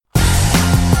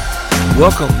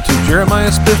Welcome to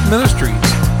Jeremiah Smith Ministries,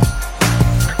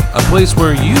 a place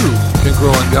where you can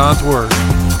grow in God's Word.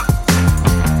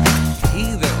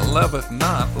 He that loveth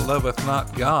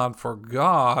not God, for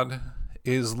God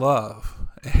is love.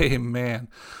 Amen.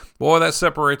 Boy, that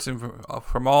separates him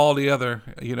from all the other,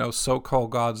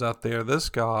 so-called gods out there. This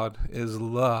God is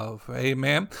love.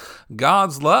 Amen.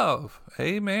 God's love.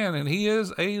 Amen. And he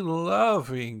is a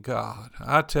loving God.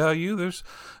 I tell you, there's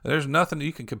nothing that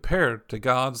you can compare to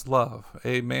God's love.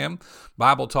 Amen.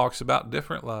 Bible talks about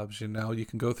different loves. You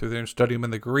can go through there and study them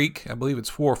in the Greek. I believe it's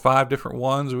 4 or 5 different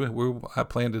ones. I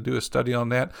plan to do a study on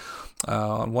that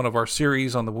on one of our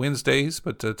series on the Wednesdays.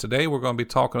 But today we're going to be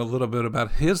talking a little bit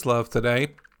about his love today.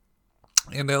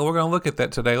 And we're going to look at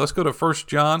that today. Let's go to 1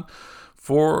 John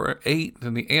 4:8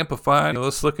 in the Amplified.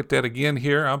 Let's look at that again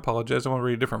here. I apologize. I want to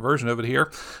read a different version of it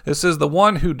here. It says, "The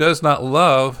one who does not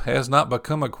love has not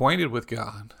become acquainted with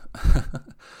God."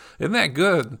 Isn't that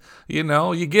good?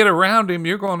 You get around him,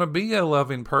 you're going to be a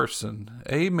loving person.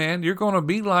 Amen. You're going to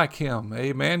be like him.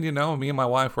 Amen. Me and my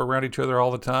wife, we're around each other all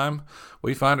the time.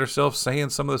 We find ourselves saying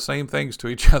some of the same things to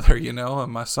each other,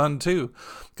 and my son too,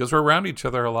 because we're around each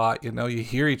other a lot. You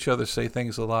hear each other say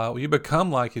things a lot. You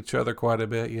become like each other quite a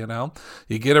bit,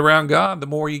 You get around God, the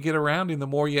more you get around him, the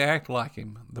more you act like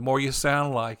him, the more you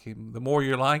sound like him, the more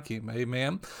you're like him.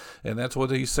 Amen. And that's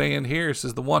what he's saying here. It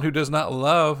says, "The one who does not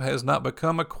love has not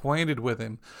become acquainted with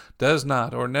him, does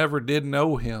not or never did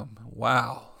know him."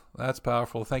 Wow. That's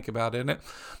powerful to think about, isn't it?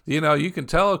 You can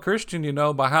tell a Christian,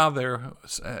 by how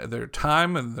their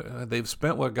time and they've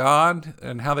spent with God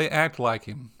and how they act like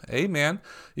him. Amen.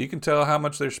 You can tell how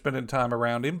much they're spending time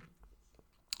around him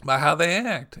by how they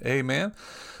act. Amen.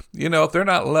 If they're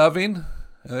not loving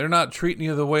and they're not treating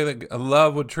you the way that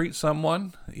love would treat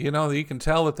someone, you can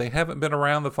tell that they haven't been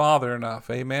around the Father enough.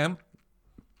 Amen.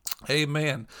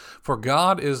 Amen. For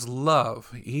God is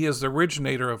love. He is the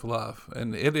originator of love,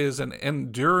 and it is an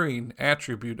enduring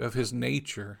attribute of his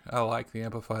nature. I like the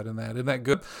Amplified in that. Isn't that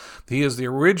good? He is the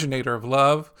originator of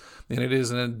love, and it is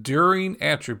an enduring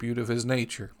attribute of his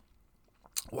nature.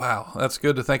 Wow, that's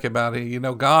good to think about.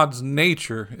 God's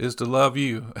nature is to love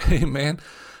you. Amen.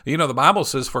 The Bible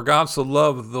says, "For God so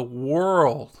loved the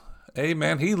world."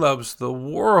 Amen. He loves the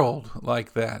world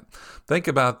like that. Think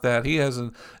about that. He has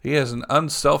an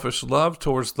unselfish love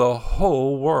towards the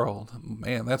whole world.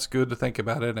 Man, that's good to think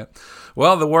about, isn't it?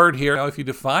 Well, the word here, if you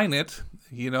define it,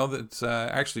 that's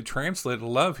actually translated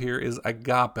love here is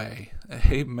agape.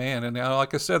 Amen. And now,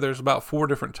 like I said, there's about 4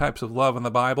 different types of love in the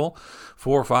Bible,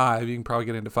 4 or 5. You can probably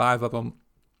get into 5 of them.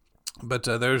 But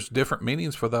there's different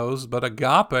meanings for those. But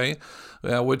agape,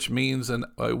 which means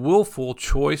a willful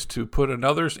choice to put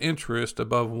another's interest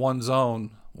above one's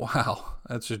own. Wow,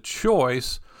 that's a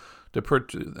choice to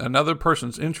put another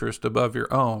person's interest above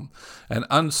your own. An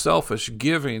unselfish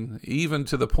giving, even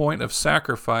to the point of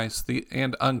sacrifice,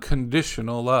 and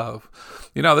unconditional love.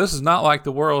 This is not like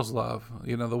the world's love.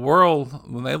 The world,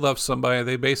 when they love somebody,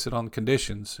 they base it on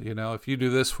conditions. If you do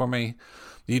this for me,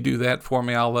 you do that for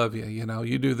me, I'll love you.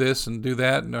 You do this and do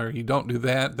that, or you don't do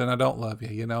that, then I don't love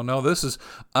you. No, this is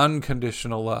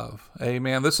unconditional love.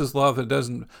 Amen. This is love that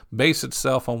doesn't base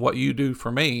itself on what you do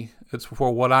for me. It's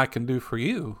for what I can do for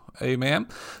you. Amen.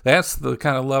 That's the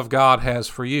kind of love God has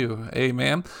for you.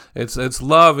 Amen. It's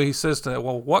love. He says to,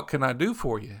 well, what can I do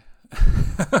for you?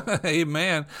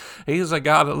 Amen. He's a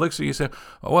God that looks at you and says,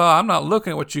 well, I'm not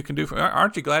looking at what you can do for me.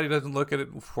 Aren't you glad he doesn't look at it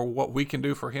for what we can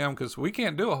do for him? Because we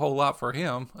can't do a whole lot for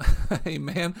him.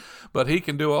 Amen. But he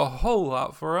can do a whole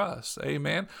lot for us.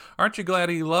 Amen. Aren't you glad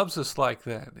he loves us like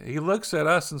that? He looks at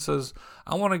us and says,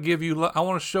 I want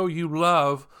to show you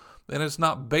love, and it's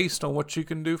not based on what you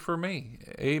can do for me.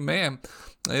 Amen.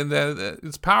 And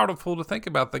it's powerful to think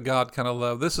about the God kind of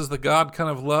love. This is the God kind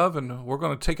of love, and we're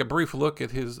going to take a brief look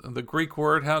at the Greek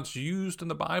word, how it's used in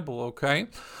the Bible, okay?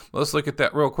 Let's look at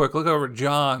that real quick. Look over at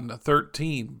John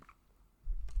 13.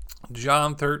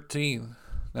 John 13.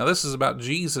 Now, this is about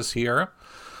Jesus here,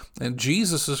 and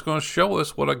Jesus is going to show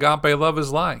us what agape love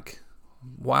is like.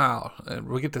 Wow. And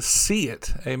we get to see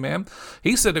it. Amen.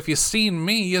 He said, if you've seen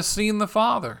me, you've seen the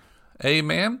Father.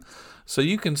 Amen. So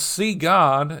you can see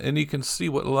God and you can see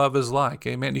what love is like.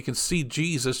 Amen. You can see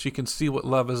Jesus. You can see what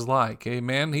love is like.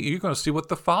 Amen. You're going to see what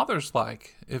the Father's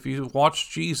like if you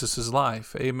watch Jesus'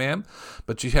 life. Amen.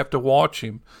 But you have to watch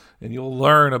him. And you'll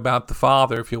learn about the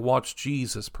Father if you watch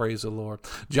Jesus. Praise the Lord.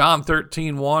 John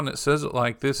 13:1, it says it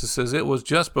like this. It says, it was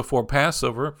just before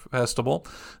Passover festival,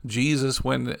 Jesus,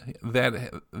 when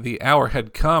the hour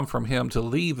had come from him to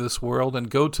leave this world and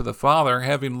go to the Father,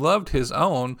 having loved his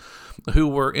own who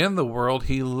were in the world,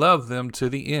 he loved them to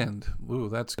the end. Ooh,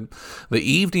 that's good. The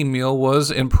evening meal was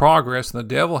in progress, and the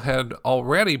devil had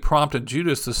already prompted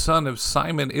Judas, the son of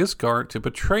Simon Iscariot, to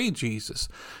betray Jesus.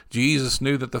 Jesus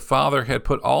knew that the Father had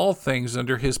put all things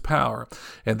under his power,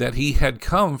 and that he had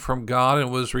come from God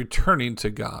and was returning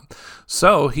to God.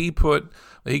 So he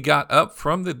got up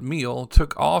from the meal,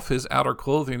 took off his outer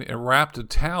clothing, and wrapped a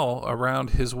towel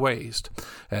around his waist.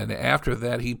 And after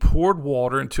that, he poured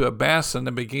water into a basin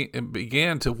and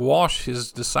began to wash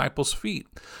his disciples' feet,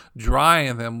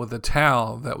 drying them with a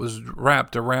towel that was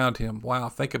wrapped around him. Wow,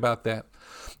 think about that.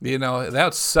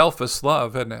 That's selfless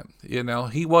love, isn't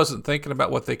it? He wasn't thinking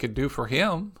about what they could do for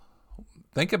him.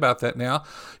 Think about that now.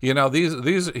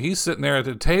 He's sitting there at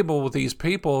the table with these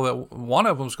people that one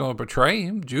of them's going to betray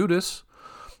him, Judas.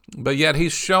 But yet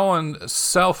he's showing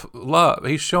self-love.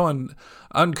 He's showing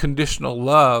unconditional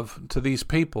love to these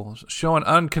people, showing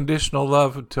unconditional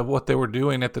love to what they were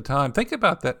doing at the time. Think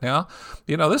about that now.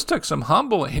 This took some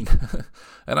humbling,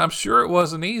 and I'm sure it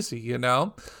wasn't easy,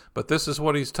 But this is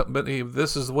what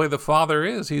this is the way the Father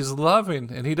is. He's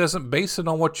loving, and he doesn't base it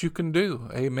on what you can do.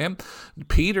 Amen.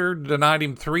 Peter denied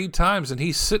him 3 times, and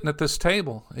he's sitting at this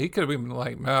table. He could have been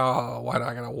like, "Oh, why do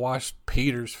I got to wash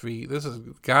Peter's feet? This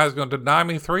guy's going to deny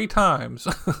me 3 times."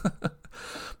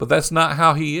 But that's not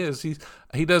how he is.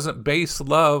 He doesn't base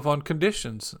love on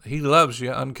conditions. He loves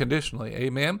you unconditionally.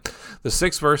 Amen. The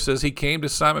 6th verse says, he came to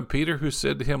Simon Peter, who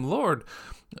said to him, "Lord,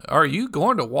 are you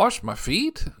going to wash my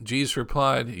feet?" Jesus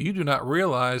replied, "You do not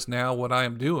realize now what I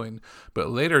am doing, but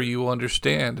later you will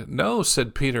understand." "No,"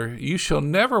 said Peter, "you shall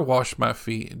never wash my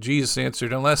feet." Jesus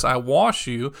answered, "Unless I wash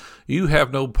you, you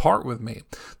have no part with me."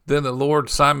 Then the Lord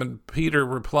Simon Peter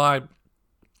replied,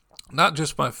 "Not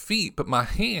just my feet, but my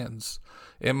hands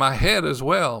and my head as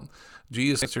well."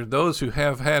 Jesus answered, "Those who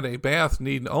have had a bath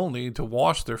need only to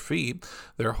wash their feet.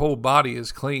 Their whole body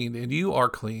is clean, and you are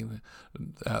clean.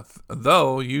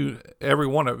 Though every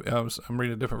one of, I'm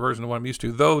reading a different version of what I'm used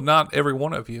to, though not every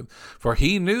one of you. For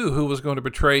he knew who was going to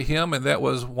betray him, and that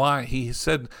was why he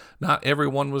said not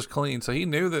everyone was clean." So he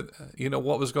knew that,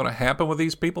 what was going to happen with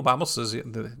these people. The Bible says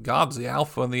that God's the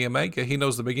Alpha and the Omega. He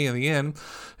knows the beginning and the end.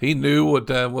 He knew what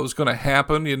was going to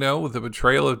happen, with the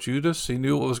betrayal of Judas. He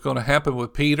knew what was going to happen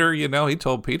with Peter. He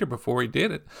told Peter before he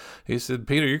did it. He said,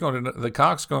 "Peter, the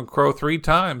cock's going to crow 3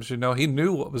 times." He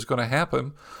knew what was going to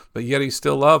happen, but yet he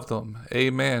still loved them.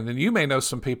 Amen. And you may know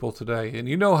some people today, and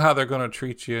you know how they're going to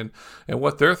treat you and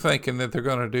what they're thinking that they're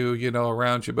going to do,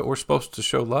 around you, but we're supposed to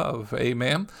show love.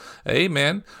 Amen.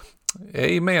 Amen.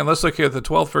 Amen. Let's look here at the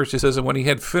 12th verse. It says, "And when he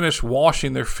had finished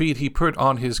washing their feet, he put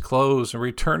on his clothes and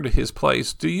returned to his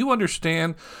place. 'Do you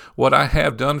understand what I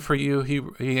have done for you?'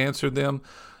 He answered them.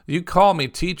 'You call me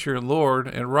teacher and Lord,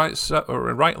 and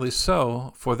rightly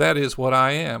so, for that is what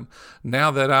I am.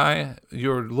 Now that I,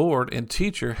 your Lord and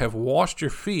teacher, have washed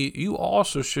your feet, you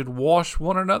also should wash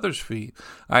one another's feet.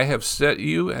 I have set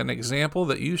you an example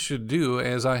that you should do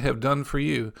as I have done for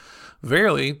you.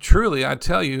 Verily, truly, I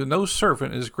tell you, no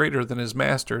servant is greater than his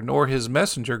master, nor his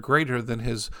messenger greater than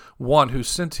his one who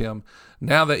sent him.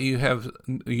 Now that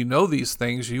you know these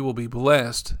things, you will be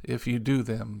blessed if you do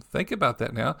them." Think about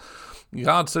that now.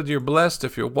 God said you're blessed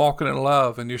if you're walking in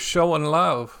love and you're showing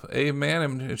love. Amen.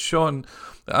 And showing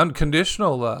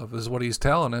unconditional love is what he's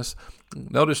telling us.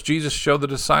 Notice Jesus showed the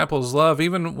disciples love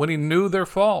even when he knew their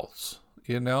faults.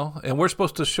 And we're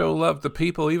supposed to show love to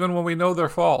people even when we know they're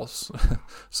false.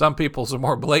 Some people's are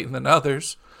more blatant than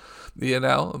others,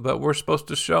 but we're supposed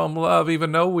to show them love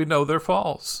even though we know they're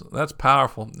false. That's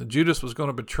powerful. Judas was going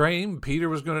to betray him. Peter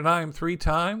was going to deny him 3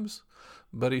 times,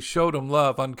 but he showed him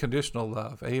love, unconditional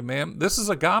love. Amen. This is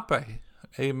agape.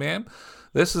 Amen.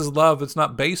 This is love that's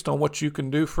not based on what you can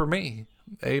do for me.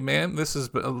 Amen. This is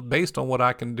based on what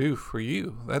I can do for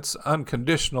you. That's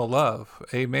unconditional love.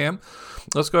 Amen.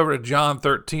 Let's go over to John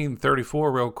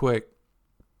 13:34 real quick.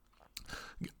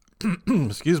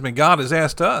 Excuse me. God has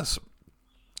asked us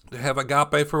to have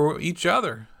agape for each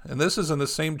other. And this is in the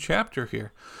same chapter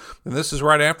here. And this is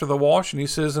right after the wash. And he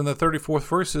says in the 34th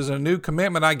verse, "A new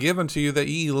commandment I give unto you, that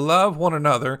ye love one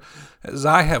another as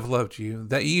I have loved you,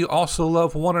 that ye also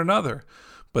love one another.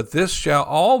 But this shall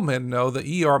all men know that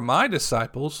ye are my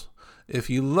disciples, if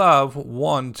you love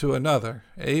one to another."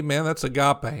 Amen. That's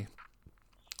agape.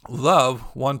 Love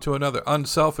one to another.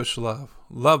 Unselfish love.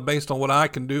 Love based on what I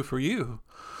can do for you.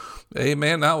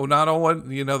 Amen. Not on what,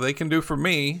 they can do for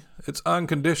me. It's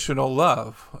unconditional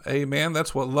love. Amen.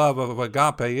 That's what love of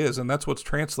agape is, and that's what's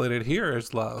translated here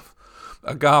as love.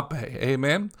 Agape.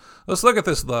 Amen. Let's look at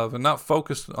this love and not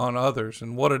focus on others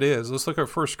and what it is. Let's look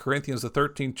at 1 Corinthians, the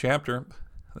 13th chapter.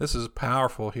 This is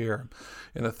powerful here.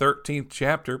 In the 13th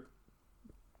chapter,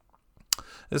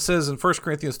 it says in 1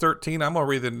 Corinthians 13, I'm going to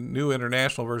read the New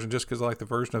International Version just because I like the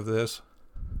version of this.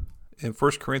 In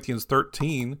 1 Corinthians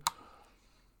 13,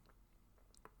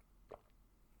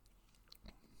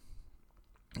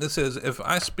 it says, if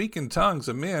I speak in tongues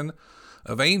of men,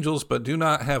 of angels, but do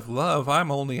not have love,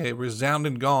 I'm only a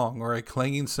resounding gong or a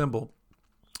clanging cymbal.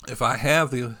 If I have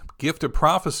the gift of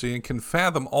prophecy and can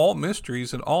fathom all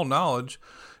mysteries and all knowledge,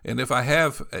 and if I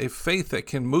have a faith that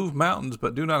can move mountains,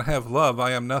 but do not have love,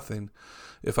 I am nothing.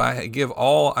 If I give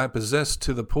all I possess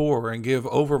to the poor and give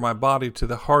over my body to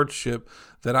the hardship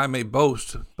that I may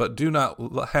boast, but do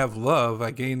not have love,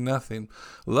 I gain nothing.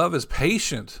 Love is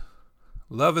patient.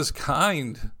 Love is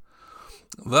kind.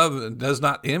 Love does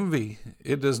not envy.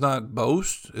 It does not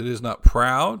boast. It is not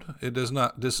proud. It does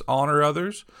not dishonor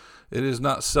others. It is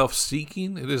not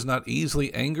self-seeking. It is not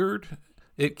easily angered.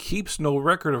 It keeps no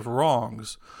record of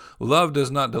wrongs. Love does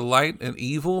not delight in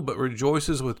evil, but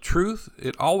rejoices with truth.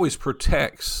 It always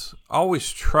protects,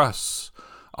 always trusts,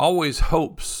 always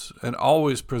hopes, and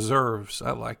always preserves.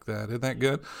 I like that. Isn't that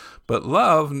good? But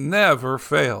love never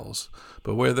fails.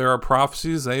 But where there are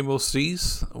prophecies, they will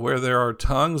cease. Where there are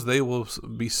tongues, they will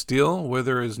be still. Where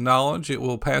there is knowledge, it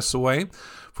will pass away.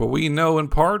 For we know in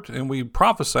part, and we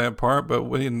prophesy in part, but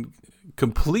when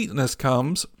completeness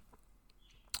comes,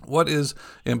 what is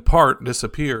in part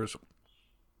disappears.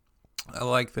 I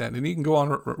like that. And you can go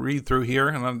on and read through here,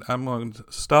 and I'm going to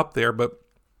stop there. But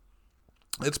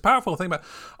it's powerful to think about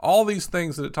all these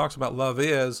things that it talks about love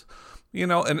is.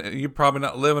 And you're probably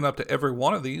not living up to every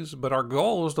one of these, but our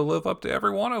goal is to live up to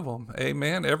every one of them.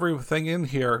 Amen. Everything in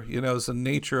here, is the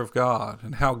nature of God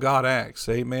and how God acts.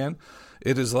 Amen.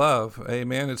 It is love.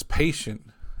 Amen. It's patient.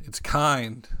 It's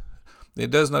kind.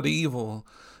 It does not evil.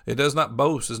 It does not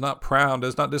boast, is not proud,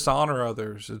 does not dishonor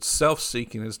others. It's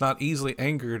self-seeking. It's not easily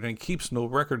angered and keeps no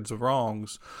records of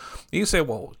wrongs. You say,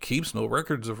 well, keeps no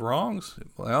records of wrongs?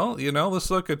 Well,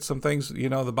 let's look at some things,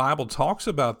 the Bible talks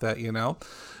about that,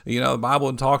 the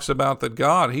Bible talks about that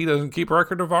God, he doesn't keep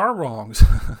record of our wrongs.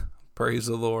 Praise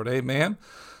the Lord. Amen.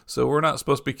 So we're not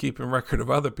supposed to be keeping record of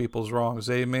other people's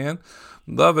wrongs. Amen.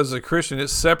 Love as a Christian, it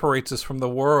separates us from the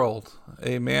world.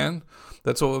 Amen.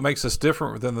 That's what makes us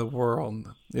different than the world.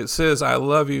 It says, I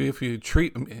love you if you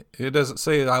treat me. It doesn't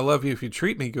say, I love you if you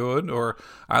treat me good, or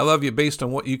I love you based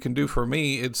on what you can do for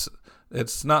me. It's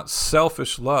not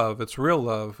selfish love. It's real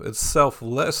love. It's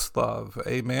selfless love.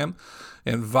 Amen.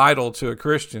 And vital to a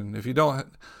Christian. If you don't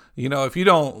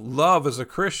love as a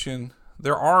Christian,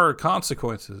 there are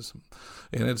consequences.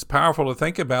 And it's powerful to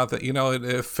think about that,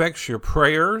 it affects your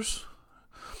prayers.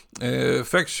 It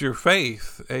affects your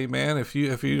faith, amen, if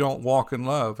you don't walk in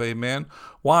love, amen.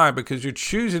 Why? Because you're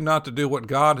choosing not to do what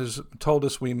God has told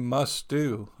us we must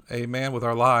do, amen, with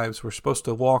our lives. We're supposed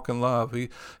to walk in love.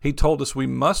 He told us we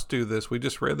must do this. We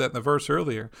just read that in the verse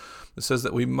earlier. It says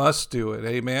that we must do it,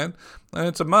 amen. And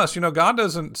it's a must. God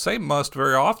doesn't say must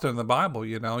very often in the Bible,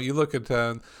 You look at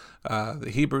the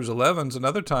Hebrews 11's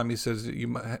another time he says he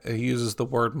uses the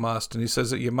word must, and he says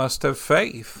that you must have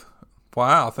faith.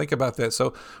 Wow, think about that.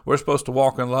 So we're supposed to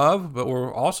walk in love, but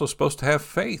we're also supposed to have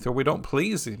faith or we don't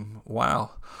please him.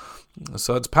 Wow.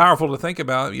 So it's powerful to think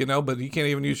about, but you can't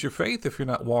even use your faith if you're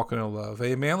not walking in love.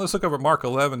 Amen. Let's look over Mark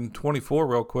 11:24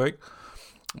 real quick.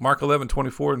 Mark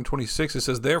 11:24 and 26, it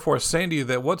says, therefore I say to you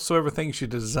that whatsoever things you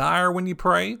desire when you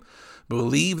pray,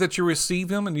 believe that you receive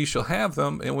them and you shall have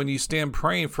them. And when you stand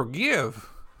praying, forgive.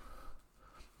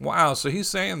 Wow. So he's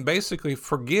saying basically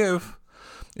forgive.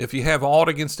 If you have aught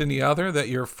against any other, that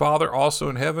your Father also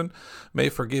in heaven may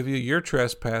forgive you your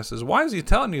trespasses. Why is he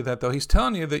telling you that, though? He's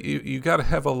telling you that you got to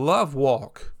have a love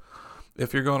walk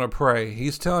if you're going to pray.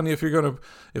 He's telling you if you're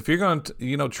going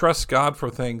to trust God for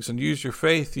things and use your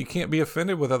faith, you can't be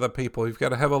offended with other people. You've got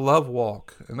to have a love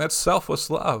walk, and that's selfless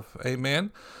love.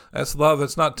 Amen. That's love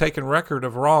that's not taking record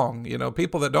of wrong.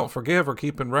 People that don't forgive are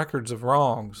keeping records of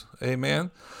wrongs.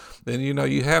 Amen. Then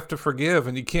you have to forgive,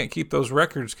 and you can't keep those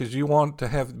records because you want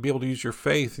to be able to use your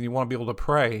faith and you want to be able to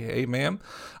pray. Amen.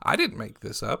 I didn't make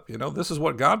this up. This is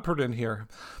what God put in here,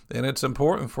 and it's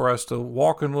important for us to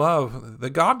walk in love, the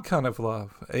God kind of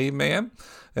love. Amen.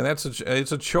 And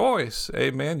it's a choice.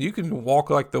 Amen. You can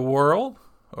walk like the world,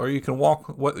 or you can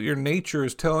walk what your nature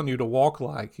is telling you to walk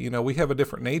like. We have a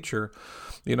different nature.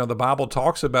 The Bible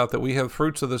talks about that we have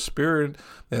fruits of the Spirit,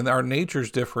 and our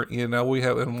nature's different. We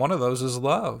have, and one of those is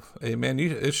love. Amen.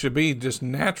 It should be just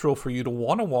natural for you to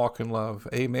want to walk in love.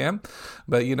 Amen.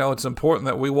 But it's important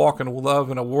that we walk in love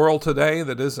in a world today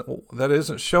that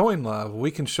isn't showing love.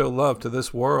 We can show love to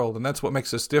this world, and that's what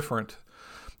makes us different.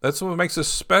 That's what makes us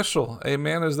special,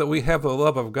 amen, is that we have the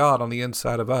love of God on the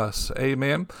inside of us,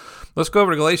 amen. Let's go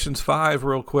over to Galatians 5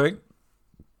 real quick.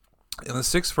 In the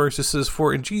 6th verse, it says,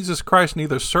 "For in Jesus Christ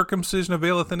neither circumcision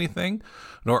availeth anything,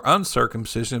 nor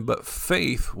uncircumcision, but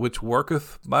faith which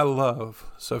worketh by love."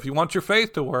 So if you want your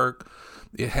faith to work,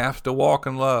 you have to walk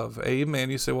in love,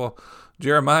 amen. You say, well,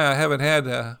 Jeremiah, I haven't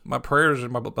had my prayers, there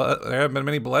haven't been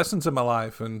many blessings in my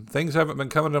life, and things haven't been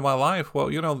coming to my life. Well,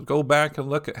 go back and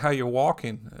look at how you're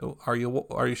walking. Are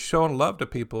you showing love to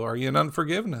people? Are you in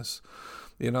unforgiveness?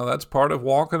 That's part of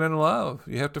walking in love.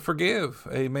 You have to forgive,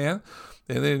 amen.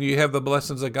 And then you have the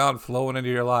blessings of God flowing into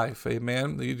your life,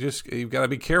 amen. You've got to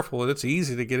be careful. It's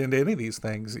easy to get into any of these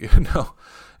things,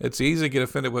 It's easy to get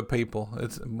offended with people.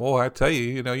 I tell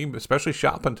you, especially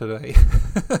shopping today.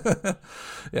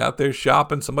 You're out there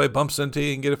shopping, somebody bumps into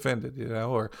you and get offended,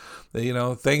 or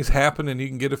things happen and you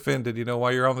can get offended,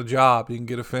 while you're on the job, you can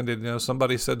get offended,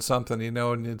 somebody said something,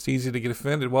 and it's easy to get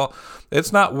offended. Well,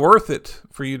 it's not worth it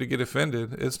for you to get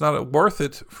offended. It's not worth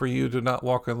it for you to not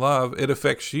walk in love. It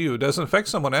affects you. It doesn't affect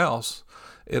someone else.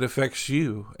 It affects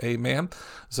you. Amen.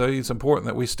 So it's important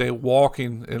that we stay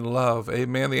walking in love.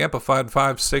 Amen. The Amplified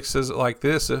 5:6 says it like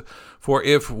this.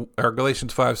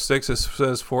 Galatians 5:6, it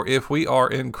says, "For if we are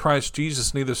in Christ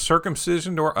Jesus, neither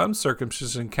circumcision nor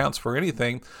uncircumcision counts for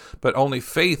anything, but only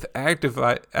faith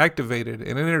activated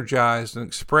and energized and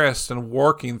expressed and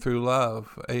working through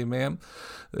love." Amen.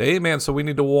 Amen. So we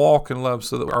need to walk in love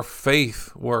so that our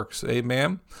faith works.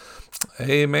 Amen.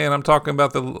 Amen. I'm talking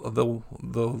about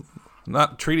the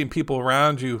not treating people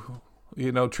around you,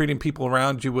 treating people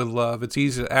around you with love. It's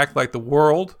easy to act like the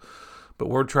world, but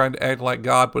we're trying to act like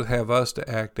God would have us to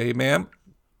act. Amen.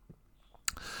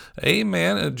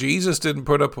 Amen. And Jesus didn't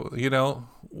put up,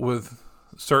 with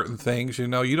certain things. You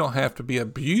don't have to be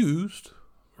abused,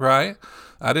 right?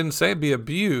 I didn't say be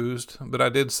abused, but I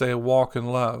did say walk in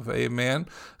love. Amen.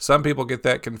 Some people get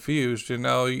that confused.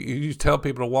 You tell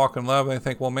people to walk in love and they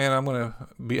think, well, man, I'm going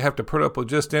to have to put up with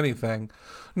just anything.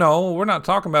 No, we're not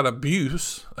talking about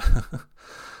abuse.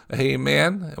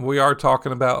 Amen. We are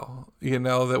talking about,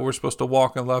 that we're supposed to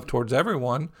walk in love towards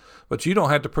everyone, but you don't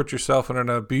have to put yourself in an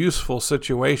abuseful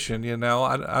situation.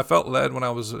 I felt led when I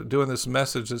was doing this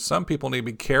message that some people need to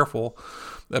be careful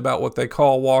about what they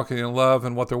call walking in love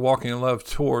and what they're walking in love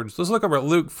towards. Let's look over at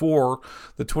Luke 4,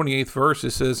 the 28th verse.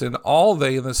 It says, "And all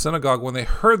they in the synagogue, when they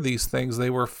heard these things, they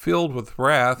were filled with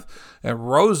wrath and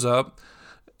rose up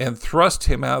and thrust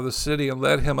him out of the city and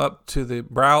led him up to the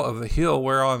brow of the hill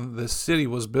whereon the city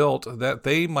was built, that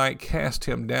they might cast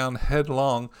him down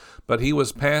headlong. But he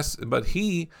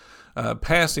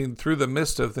passing through the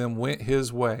midst of them went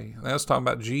his way." That's talking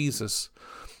about Jesus.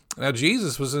 Now,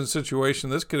 Jesus was in a situation,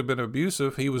 this could have been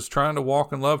abusive. He was trying to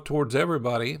walk in love towards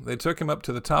everybody. They took him up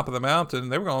to the top of the mountain.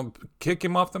 They were going to kick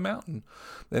him off the mountain.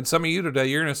 And some of you today,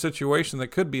 you're in a situation that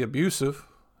could be abusive,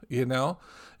 and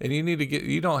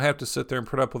you don't have to sit there and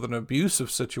put up with an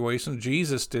abusive situation.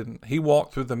 Jesus didn't. He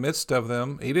walked through the midst of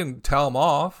them. He didn't tell them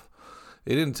off.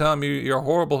 He didn't tell them you're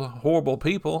horrible, horrible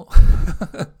people.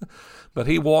 But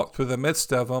he walked through the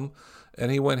midst of them, and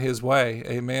he went his way.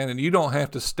 Amen. And you don't have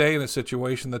to stay in a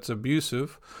situation that's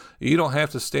abusive. You don't have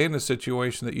to stay in a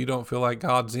situation that you don't feel like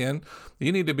God's in.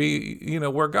 You need to be,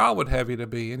 where God would have you to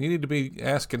be. And you need to be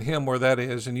asking him where that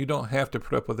is. And you don't have to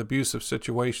put up with abusive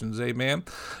situations. Amen.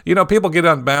 People get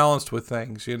unbalanced with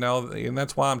things, and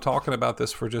that's why I'm talking about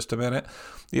this for just a minute.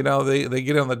 They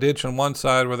get on the ditch on one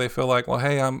side where they feel like, well,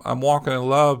 hey, I'm walking in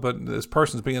love, but this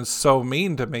person's being so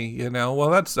mean to me, Well,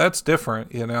 that's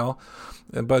different,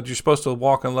 But you're supposed to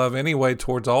walk in love anyway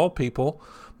towards all people,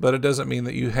 but it doesn't mean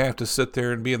that you have to sit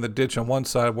there and be in the ditch on one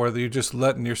side where you're just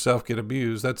letting yourself get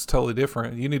abused. That's totally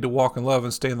different. You need to walk in love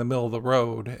and stay in the middle of the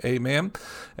road. Amen.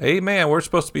 Amen. We're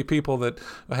supposed to be people that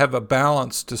have a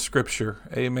balance to Scripture.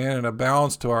 Amen. And a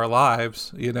balance to our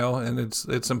lives, and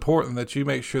it's important that you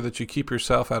make sure that you keep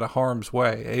yourself out of harm's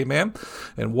way. Amen.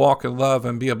 And walk in love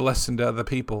and be a blessing to other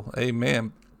people.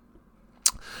 Amen.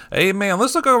 Amen.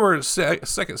 Let's look over at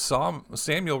 2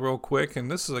 Samuel real quick,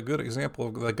 and this is a good example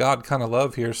of the God kind of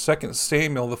love here. 2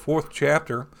 Samuel, the 4th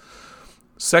chapter,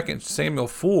 2 Samuel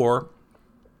 4.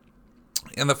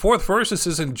 In the 4th verse, it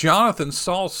says, "And Jonathan,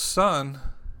 Saul's son,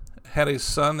 had a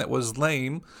son that was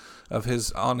lame, of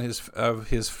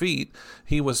his feet.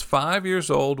 He was 5 years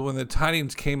old when the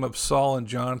tidings came of Saul and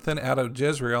Jonathan out of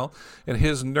Jezreel, and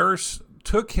his nurse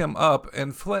took him up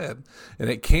and fled. And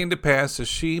it came to pass, as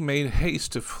she made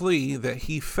haste to flee, that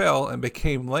he fell and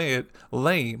became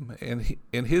lame,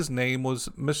 and his name was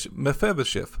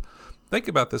Mephibosheth. Think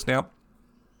about this now.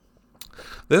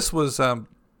 This was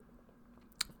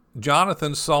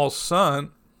Jonathan, Saul's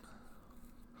son,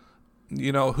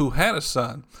 who had a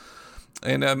son.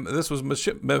 And this was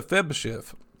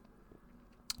Mephibosheth.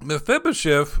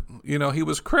 Mephibosheth, he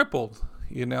was crippled,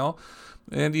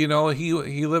 and, he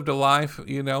lived a life,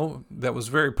 that was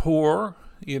very poor,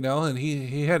 and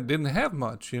he didn't have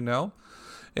much, And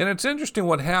it's interesting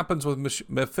what happens with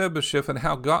Mephibosheth and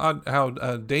how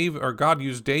God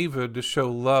used David to show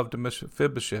love to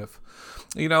Mephibosheth.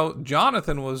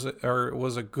 Jonathan was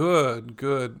a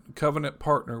good covenant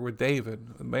partner with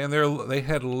David. Man, they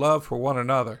had love for one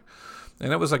another.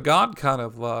 And it was a God kind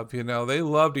of love, They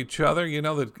loved each other,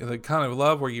 the kind of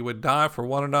love where you would die for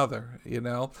one another,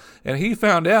 And he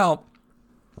found out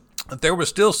that there was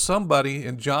still somebody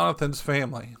in Jonathan's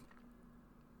family.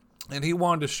 And he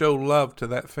wanted to show love to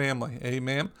that family.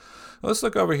 Amen. Let's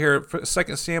look over here at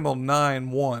 2 Samuel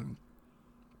 9:1.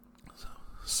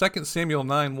 2 Samuel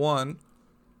 9:1.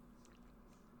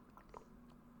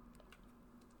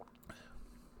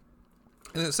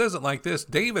 And it says it like this.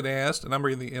 David asked, and I'm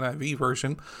reading the NIV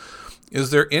version,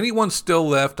 "Is there anyone still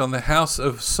left on the house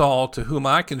of Saul to whom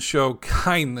I can show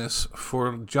kindness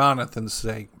for Jonathan's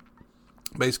sake?"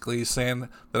 Basically, he's saying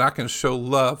that I can show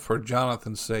love for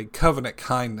Jonathan's sake, covenant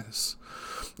kindness.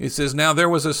 He says, "Now there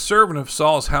was a servant of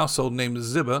Saul's household named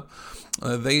Ziba.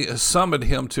 They summoned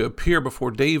him to appear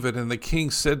before David, and the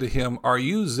king said to him, 'Are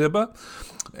you Ziba?'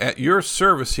 'At your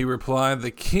service,' he replied.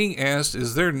 The king asked,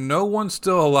 'Is there no one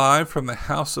still alive from the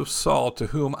house of Saul to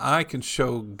whom I can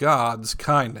show God's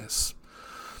kindness?'"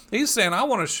 He's saying, I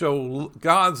want to show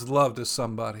God's love to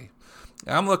somebody.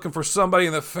 I'm looking for somebody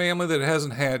in the family that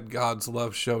hasn't had God's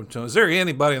love shown to them. Is there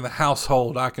anybody in the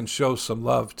household I can show some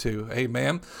love to?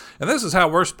 Amen. And this is how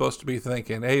we're supposed to be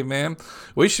thinking. Amen.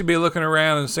 We should be looking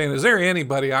around and saying, is there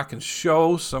anybody I can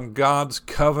show some God's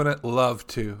covenant love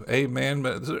to? Amen.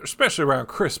 But especially around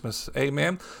Christmas.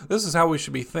 Amen. This is how we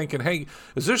should be thinking. Hey,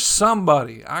 is there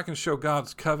somebody I can show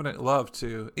God's covenant love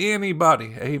to?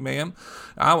 Anybody. Amen.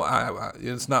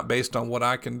 It's not based on what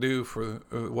I can do for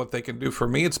what they can do for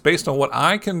me. It's based on what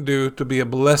I can do to be a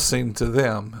blessing to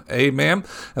them. Amen.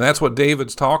 And that's what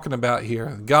David's talking about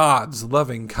here. God's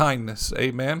loving kindness.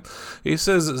 Amen. He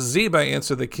says, Ziba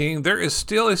answered the king, "There is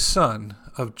still a son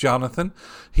of Jonathan.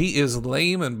 He is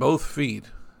lame in both feet."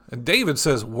 And David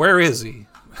says, "Where is he?"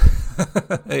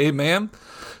 Amen.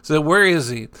 So where is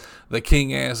he? The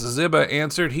king asked. Ziba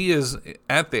answered, "He is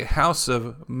at the house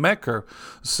of Mechir,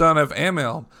 son of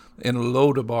Ammiel, in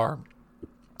Lodabar."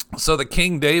 So the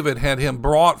king David had him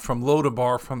brought from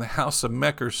Lodabar, from the house of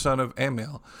Mechir, son of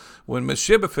Ammiel. When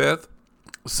Mephibosheth,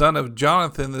 son of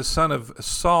Jonathan, the son of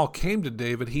Saul, came to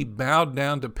David, he bowed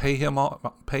down to pay him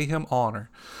honor.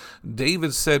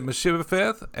 David said,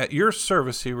 "Mephibosheth, at your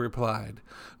service," he replied.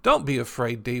 "Don't be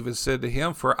afraid," David said to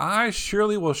him, "for I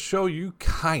surely will show you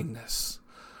kindness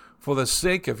for the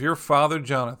sake of your father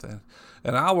Jonathan,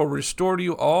 and I will restore to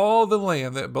you all the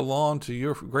land that belonged to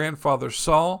your grandfather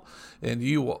Saul, and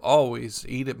you will always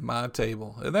eat at my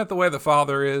table." Isn't that the way the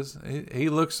Father is? He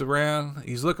looks around.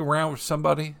 He's looking around for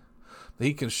somebody that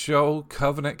he can show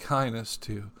covenant kindness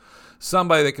to.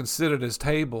 Somebody that can sit at his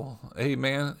table.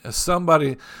 Amen.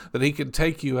 Somebody that he can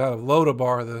take you out of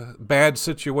Lodabar, the bad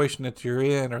situation that you're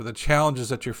in, or the challenges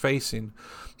that you're facing.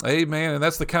 Amen. And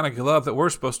that's the kind of love that we're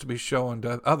supposed to be showing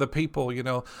to other people,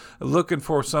 looking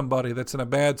for somebody that's in a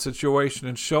bad situation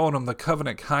and showing them the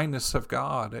covenant kindness of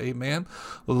God. Amen.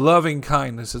 Loving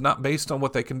kindness is not based on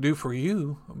what they can do for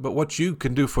you, but what you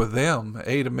can do for them.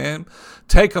 Amen.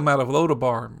 Take them out of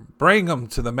Lodabar. Bring them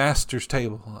to the master's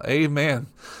table. Amen.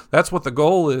 That's what the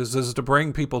goal is to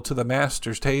bring people to the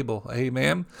master's table.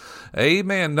 Amen.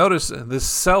 Amen. Notice this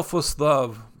selfless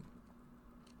love,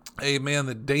 amen,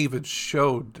 that David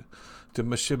showed to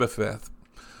Mephibosheth.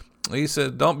 He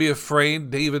said, "Don't be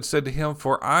afraid," David said to him,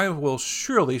 "for I will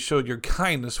surely show your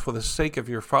kindness for the sake of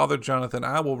your father Jonathan.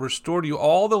 I will restore to you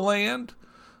all the land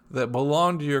that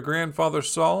belonged to your grandfather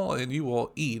Saul, and you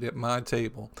will eat at my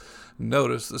table."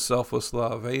 Notice the selfless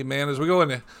love. Amen. As we go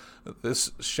into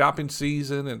this shopping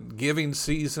season and giving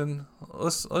season,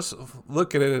 let's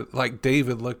look at it like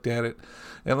David looked at it,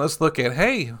 and let's look at,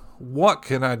 hey, what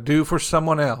can I do for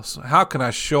someone else? How can I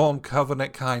show them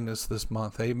covenant kindness this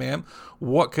month? Amen.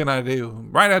 What can I do?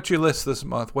 Write out your list this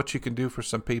month, what you can do for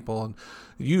some people, and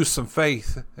use some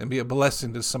faith and be a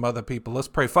blessing to some other people. Let's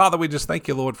pray. Father, we just thank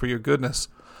you, Lord, for your goodness.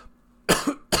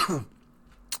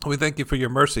 We thank you for your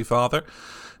mercy, Father.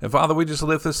 And Father, we just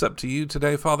lift this up to you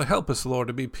today. Father, help us, Lord,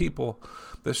 to be people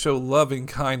that show loving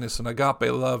kindness and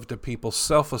agape love to people,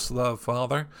 selfless love,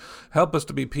 Father. Help us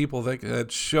to be people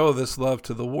that show this love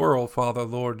to the world, Father,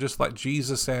 Lord, just like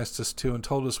Jesus asked us to and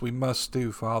told us we must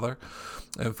do, Father.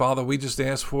 And Father, we just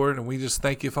ask for it, and we just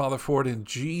thank you, Father, for it in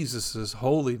Jesus'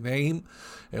 holy name.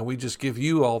 And we just give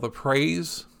you all the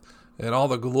praise and all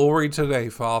the glory today,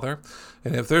 Father.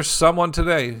 And if there's someone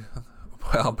today,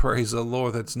 well, praise the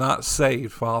Lord, that's not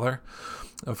saved, Father.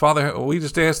 And Father, we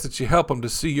just ask that you help them to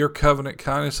see your covenant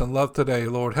kindness and love today,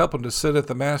 Lord. Help them to sit at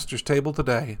the Master's table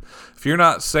today. If you're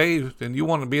not saved and you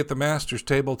want to be at the Master's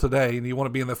table today and you want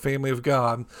to be in the family of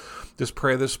God, just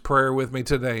pray this prayer with me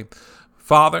today.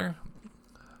 Father,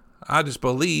 I just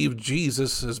believe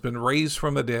Jesus has been raised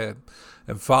from the dead.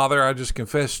 And Father, I just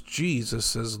confess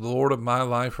Jesus as Lord of my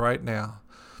life right now.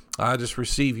 I just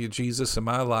receive you, Jesus, in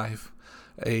my life.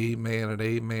 Amen and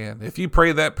amen. If you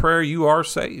pray that prayer, you are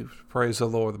saved. Praise the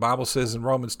Lord. The Bible says in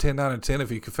Romans 10:9 and 10,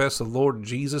 if you confess the Lord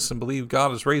Jesus and believe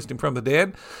God has raised him from the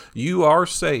dead, you are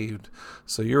saved.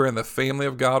 So you're in the family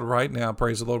of God right now.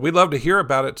 Praise the Lord. We'd love to hear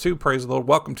about it too. Praise the Lord.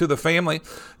 Welcome to the family.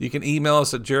 You can email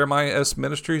us at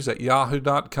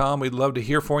jeremiahsministries@yahoo.com. We'd love to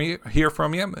hear from you,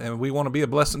 and we want to be a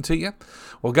blessing to you.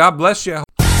 Well, God bless you.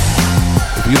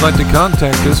 If you'd like to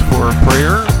contact us for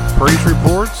prayer, praise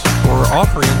reports, or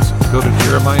offerings, go to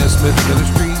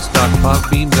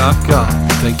jeremiahsmithministries.podbean.com.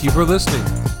 Thank you for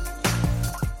listening.